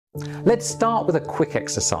Let's start with a quick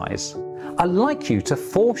exercise. I'd like you to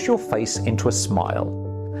force your face into a smile.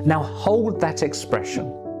 Now hold that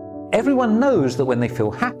expression. Everyone knows that when they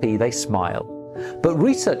feel happy, they smile. But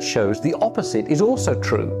research shows the opposite is also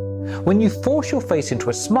true. When you force your face into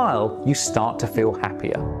a smile, you start to feel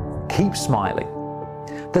happier. Keep smiling.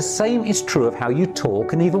 The same is true of how you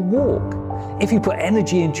talk and even walk. If you put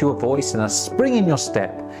energy into your voice and a spring in your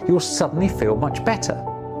step, you'll suddenly feel much better.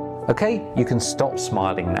 Okay, you can stop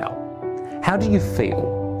smiling now. How do you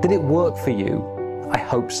feel? Did it work for you? I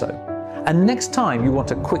hope so. And next time you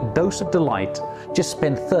want a quick dose of delight, just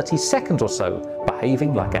spend 30 seconds or so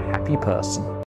behaving like a happy person.